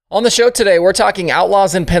On the show today, we're talking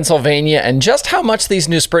Outlaws in Pennsylvania and just how much these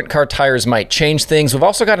new sprint car tires might change things. We've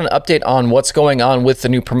also got an update on what's going on with the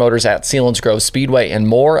new promoters at Selinsgrove Speedway and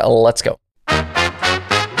more. Let's go.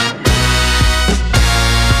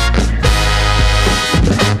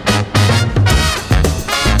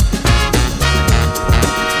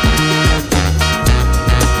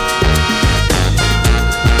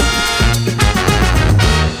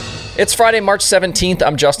 It's Friday, March 17th.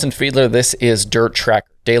 I'm Justin Fiedler. This is Dirt Track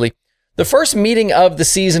Daily. The first meeting of the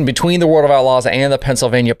season between the World of Outlaws and the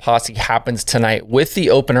Pennsylvania Posse happens tonight with the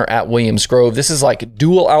opener at Williams Grove. This is like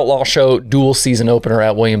dual Outlaw show, dual season opener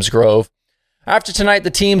at Williams Grove. After tonight, the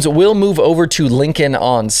teams will move over to Lincoln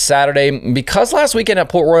on Saturday. Because last weekend at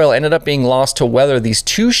Port Royal ended up being lost to weather, these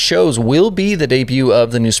two shows will be the debut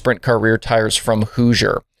of the new sprint car rear tires from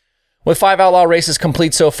Hoosier. With 5 Outlaw races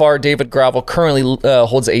complete so far, David Gravel currently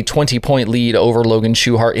holds a 20-point lead over Logan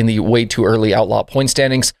Schuchart in the way too early Outlaw point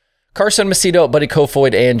standings. Carson Macedo, Buddy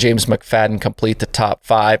Kofoid, and James McFadden complete the top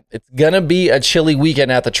 5. It's going to be a chilly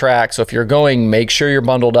weekend at the track, so if you're going, make sure you're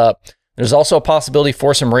bundled up. There's also a possibility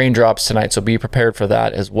for some raindrops tonight, so be prepared for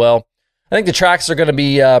that as well. I think the tracks are going to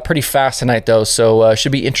be pretty fast tonight, though, so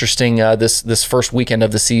should be interesting this first weekend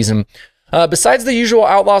of the season. Besides the usual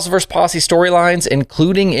Outlaws vs. Posse storylines,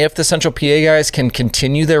 including if the Central PA guys can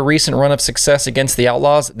continue their recent run of success against the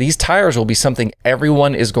Outlaws, these tires will be something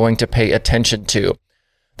everyone is going to pay attention to.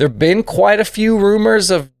 There have been quite a few rumors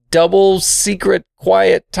of double secret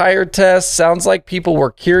quiet tire tests. Sounds like people were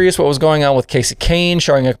curious what was going on with Casey Kane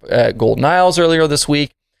showing up at Golden Isles earlier this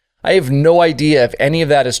week. I have no idea if any of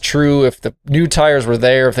that is true, if the new tires were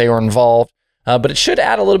there, if they were involved. But it should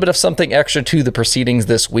add a little bit of something extra to the proceedings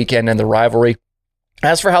this weekend and the rivalry.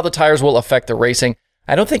 As for how the tires will affect the racing,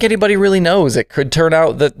 I don't think anybody really knows. It could turn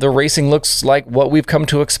out that the racing looks like what we've come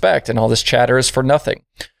to expect, and all this chatter is for nothing.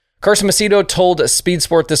 Carson Macedo told Speed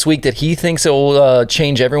Sport this week that he thinks it will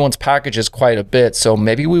change everyone's packages quite a bit, so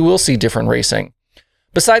maybe we will see different racing.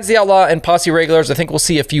 Besides the Outlaw and Posse regulars, I think we'll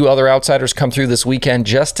see a few other outsiders come through this weekend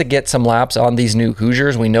just to get some laps on these new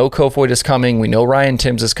Hoosiers. We know Kofoid is coming. We know Ryan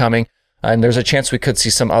Timms is coming. And there's a chance we could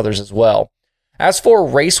see some others as well. As for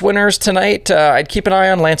race winners tonight, I'd keep an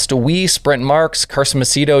eye on Lance DeWee, Brent Marks, Carson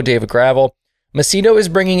Macedo, David Gravel. Macedo is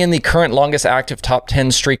bringing in the current longest active top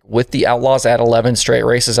 10 streak with the Outlaws at 11 straight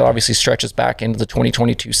races. It obviously stretches back into the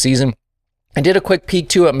 2022 season. I did a quick peek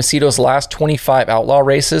too at Macedo's last 25 Outlaw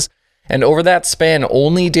races, and over that span,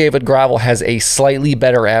 only David Gravel has a slightly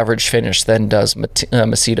better average finish than does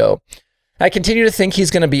Macedo. I continue to think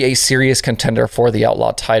he's going to be a serious contender for the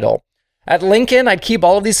Outlaw title. At Lincoln, I'd keep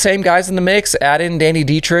all of these same guys in the mix, add in Danny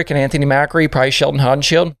Dietrich and Anthony Macri, probably Sheldon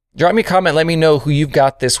Hodenshield. Drop me a comment, let me know who you've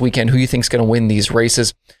got this weekend, who you think's going to win these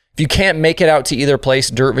races. If you can't make it out to either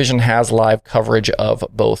place, Dirt Vision has live coverage of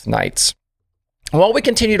both nights. While we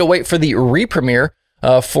continue to wait for the re-premiere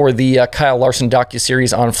for the Kyle Larson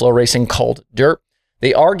docuseries on Flow Racing called Dirt,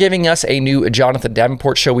 they are giving us a new Jonathan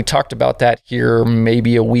Davenport show. We talked about that here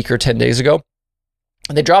maybe a week or 10 days ago.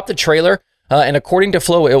 They dropped the trailer. And according to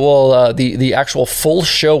Flow, it will the actual full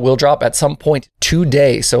show will drop at some point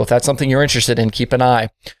today. So if that's something you're interested in, keep an eye.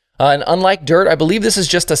 And unlike Dirt, I believe this is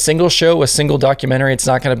just a single show, a single documentary. It's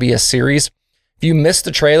not going to be a series. If you missed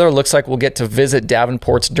the trailer, it looks like we'll get to visit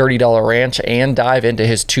Davenport's Dirty Dollar Ranch and dive into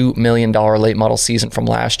his $2 million late model season from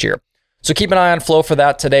last year. So keep an eye on Flow for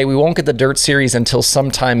that today. We won't get the Dirt series until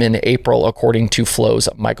sometime in April, according to Flow's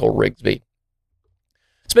Michael Rigsby.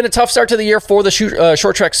 It's been a tough start to the year for the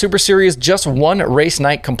Short Track Super Series. Just one race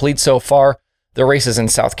night complete so far. The races in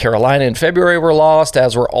South Carolina in February were lost,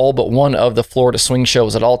 as were all but one of the Florida swing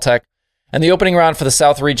shows at Alltech. And the opening round for the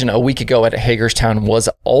South region a week ago at Hagerstown was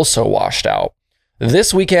also washed out.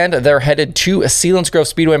 This weekend, they're headed to Selinsgrove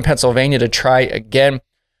Speedway in Pennsylvania to try again.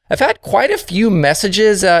 I've had quite a few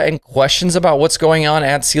messages and questions about what's going on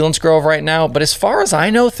at Selinsgrove right now, but as far as I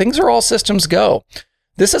know, things are all systems go.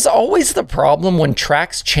 This is always the problem when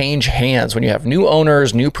tracks change hands, when you have new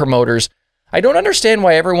owners, new promoters. I don't understand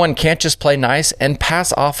why everyone can't just play nice and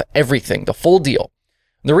pass off everything, the full deal.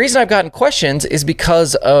 The reason I've gotten questions is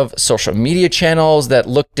because of social media channels that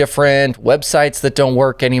look different, websites that don't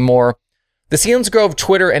work anymore. The Selinsgrove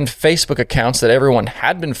Twitter and Facebook accounts that everyone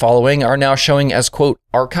had been following are now showing as, quote,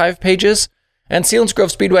 archive pages, and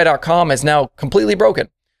SelinsgroveSpeedway.com is now completely broken.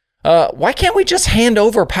 Why can't we just hand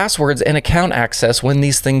over passwords and account access when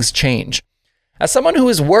these things change? As someone who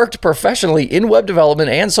has worked professionally in web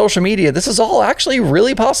development and social media, this is all actually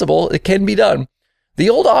really possible. It can be done.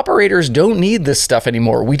 The old operators don't need this stuff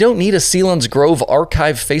anymore. We don't need a Selinsgrove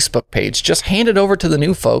archive Facebook page. Just hand it over to the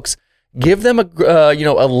new folks. Give them a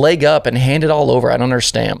leg up and hand it all over. I don't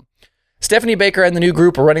understand. Stephanie Baker and the new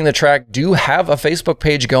group running the track do have a Facebook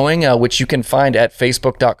page going, which you can find at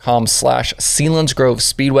facebook.com/Selinsgrove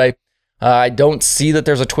Speedway. I don't see that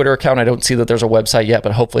there's a Twitter account. I don't see that there's a website yet,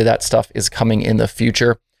 but hopefully that stuff is coming in the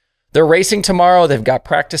future. They're racing tomorrow. They've got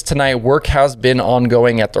practice tonight. Work has been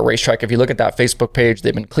ongoing at the racetrack. If you look at that Facebook page,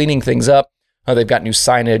 they've been cleaning things up. They've got new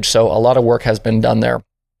signage, so a lot of work has been done there.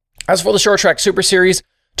 As for the Short Track Super Series,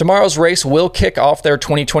 tomorrow's race will kick off their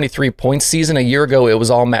 2023 points season. A year ago, it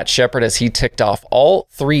was all Matt Shepard as he ticked off all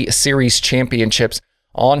 3 series championships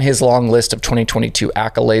on his long list of 2022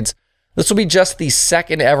 accolades. This will be just the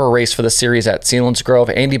second ever race for the series at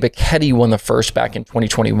Selinsgrove. Andy Becchetti won the first back in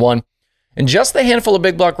 2021. In just the handful of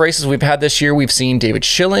big block races we've had this year, we've seen David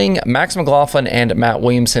Schilling, Max McLaughlin, and Matt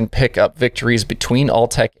Williamson pick up victories between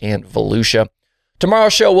Alltech and Volusia.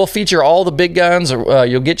 Tomorrow's show will feature all the big guns.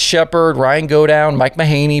 You'll get Shepard, Ryan Godown, Mike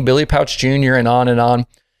Mahaney, Billy Pouch Jr., and on and on.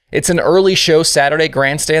 It's an early show Saturday.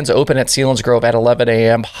 Grandstands open at Selinsgrove at 11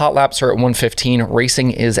 a.m. Hot laps are at 1:15.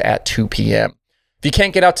 Racing is at 2 p.m. If you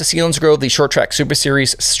can't get out to Selinsgrove, the Short Track Super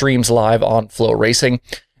Series streams live on Flow Racing.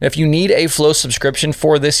 If you need a Flow subscription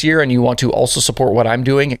for this year and you want to also support what I'm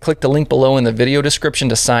doing, click the link below in the video description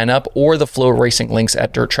to sign up, or the Flow Racing links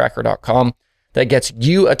at dirttracker.com. That gets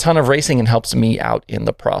you a ton of racing and helps me out in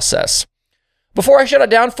the process. Before I shut it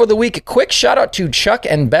down for the week, a quick shout out to Chuck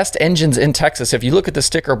and Best Engines in Texas. If you look at the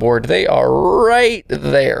sticker board, they are right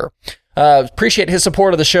there. Appreciate his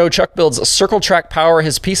support of the show. Chuck builds Circle Track Power.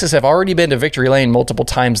 His pieces have already been to Victory Lane multiple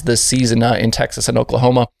times this season in Texas and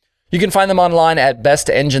Oklahoma. You can find them online at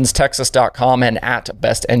bestenginestexas.com and at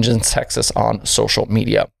bestenginestexas on social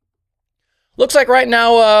media. Looks like right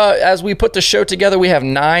now, as we put the show together, we have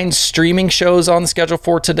 9 streaming shows on the schedule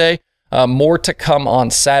for today. More to come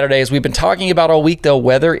on Saturday. As we've been talking about all week, though,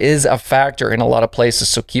 weather is a factor in a lot of places,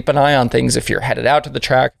 so keep an eye on things if you're headed out to the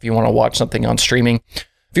track, if you want to watch something on streaming.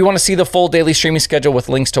 If you want to see the full daily streaming schedule with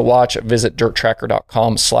links to watch, visit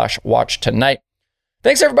dirttracker.com/watch tonight.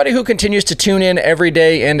 Thanks everybody who continues to tune in every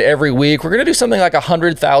day and every week. We're going to do something like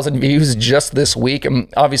 100,000 views just this week.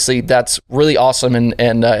 And obviously that's really awesome. And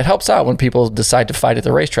it helps out when people decide to fight at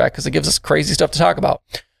the racetrack because it gives us crazy stuff to talk about.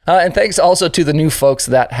 And thanks also to the new folks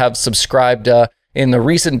that have subscribed in the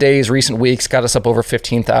recent days, recent weeks, got us up over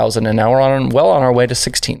 15,000. And now we're on our way to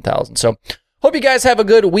 16,000. So hope you guys have a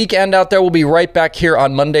good weekend out there. We'll be right back here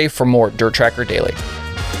on Monday for more Dirt Tracker Daily.